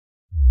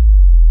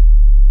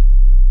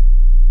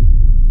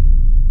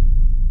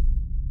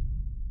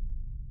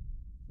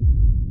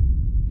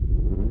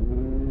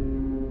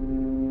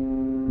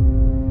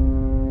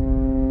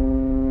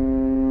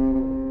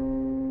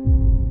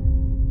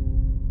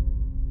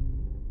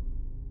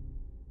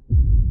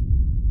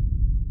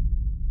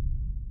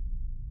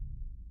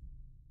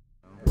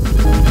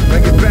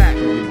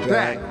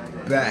Back.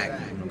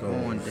 Go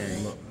on, day.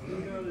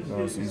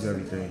 Law sees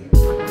everything.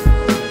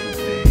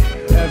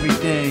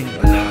 Everything.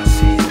 Allah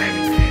sees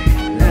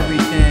everything.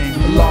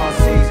 Everything. Allah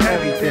sees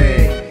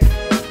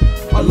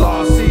everything.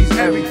 Allah sees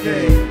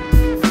everything.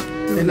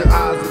 In the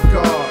eyes of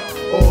God,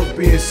 all's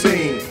being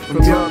seen.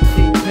 From young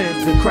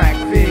kingpins to crack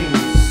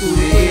fiends. Through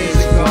the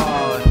ears of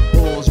God,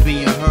 all's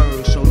being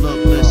heard. So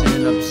look, listen,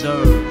 and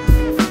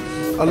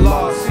observe.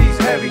 Allah sees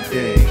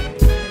everything.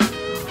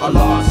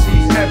 Allah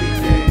sees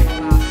everything.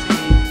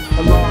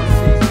 Allah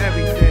sees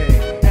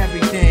everything.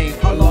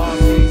 Everything. Allah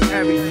sees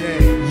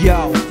everything.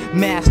 Yo,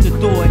 master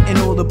thought and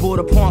all the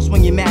border pawns.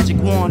 Swing your magic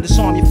wand,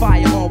 disarm your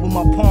firearm with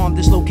my palm.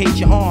 Dislocate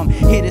your arm.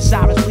 Hear the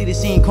sirens flee the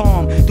scene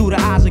calm. Through the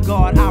eyes of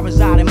God, I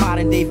reside in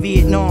modern day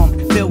Vietnam.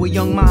 Filled with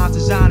young minds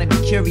designed to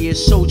be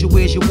curious. Soldier,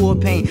 where's your war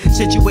paint?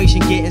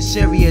 Situation getting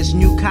serious.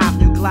 New cops,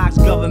 new Glocks,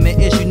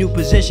 government issue new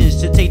positions.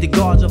 To take the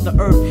guards of the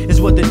earth is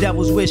what the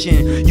devil's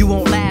wishing. You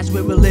won't last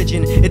with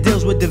religion, it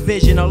deals with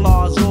division.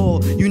 Allah's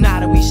all.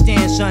 United we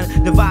stand,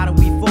 son, divided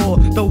we fall.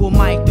 Throw a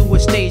mic through a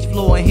stage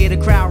floor and hear the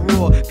crowd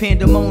roar.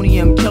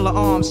 Pandemonium, killer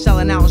arms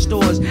selling out in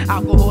stores.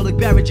 Alcoholic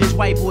beverages,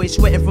 white boys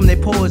sweating from their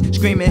pores.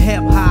 Screaming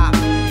hip hop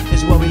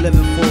is what we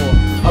living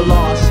for.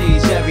 Allah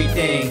sees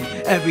everything,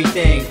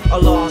 everything.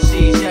 Allah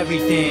sees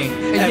everything,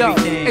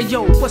 everything. Hey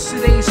yo, what's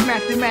today's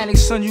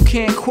mathematics, son? You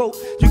can't quote.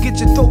 You get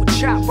your throat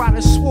chopped by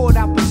the sword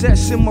I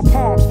possess in my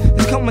palms.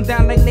 It's coming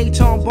down like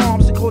Naton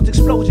bombs that cause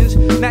explosions.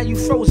 Now you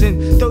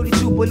frozen,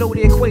 32 below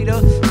the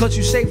equator. Cause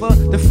you savor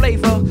the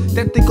flavor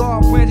that the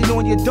guard branded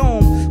on your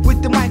dome.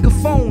 With the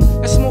microphone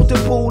that's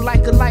multiple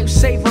like a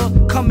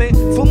lifesaver. Coming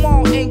from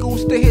all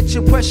angles to hit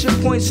your pressure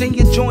points in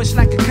your joints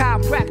like a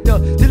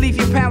chiropractor. To leave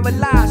you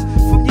paralyzed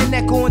from your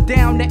neck on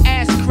down the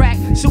ass crack.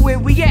 So where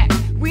we at?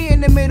 We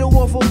in the middle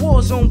of a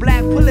war zone,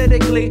 black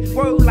politically.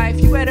 Word life,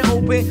 you better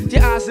open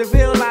your eyes and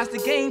realize the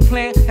game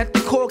plan that the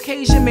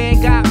Caucasian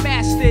man got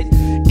mastered.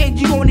 And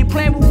you only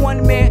playing with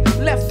one man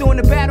left on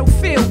the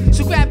battlefield.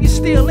 So grab your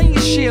steel and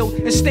your shield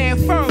and stand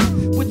firm.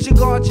 With your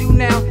guard you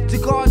now, to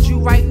guard you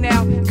right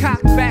now.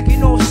 Cock back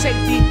in all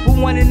safety, with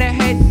one in the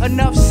head.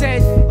 Enough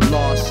said.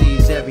 Allah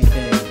sees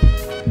everything.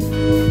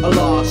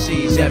 Allah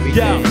sees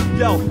everything.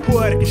 Yo,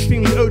 poetic,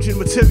 extremely urgent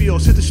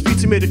materials. Hit the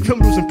streets and made the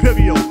criminals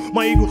imperial.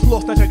 My eagle's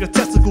lost, not like the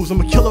testicles.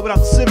 I'm a killer without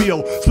the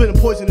cereal. Splitting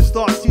poisonous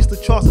darts, sees the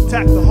charts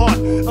attack the heart.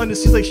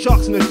 Underseas like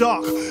sharks in the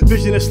dark.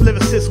 Visionless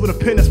lyricists with a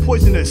pen that's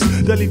poisonous.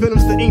 Deadly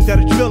venom's the ink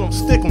that'll drill them.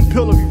 Stick them,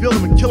 pill them, reveal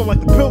them, and kill them like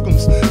the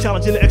pilgrims.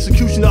 Challenging the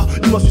executioner,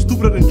 you must be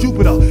stupider than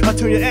Jupiter. I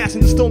turn your ass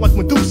into stone like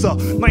Medusa.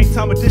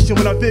 Nighttime edition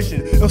when I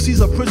vision.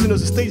 LC's are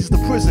prisoners, the stage is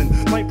the prison.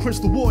 Night Prince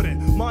the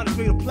warden, mine is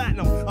made of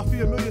platinum. I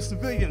fear million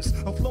civilians.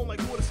 I'm flowing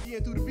like water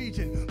skiing through the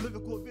region.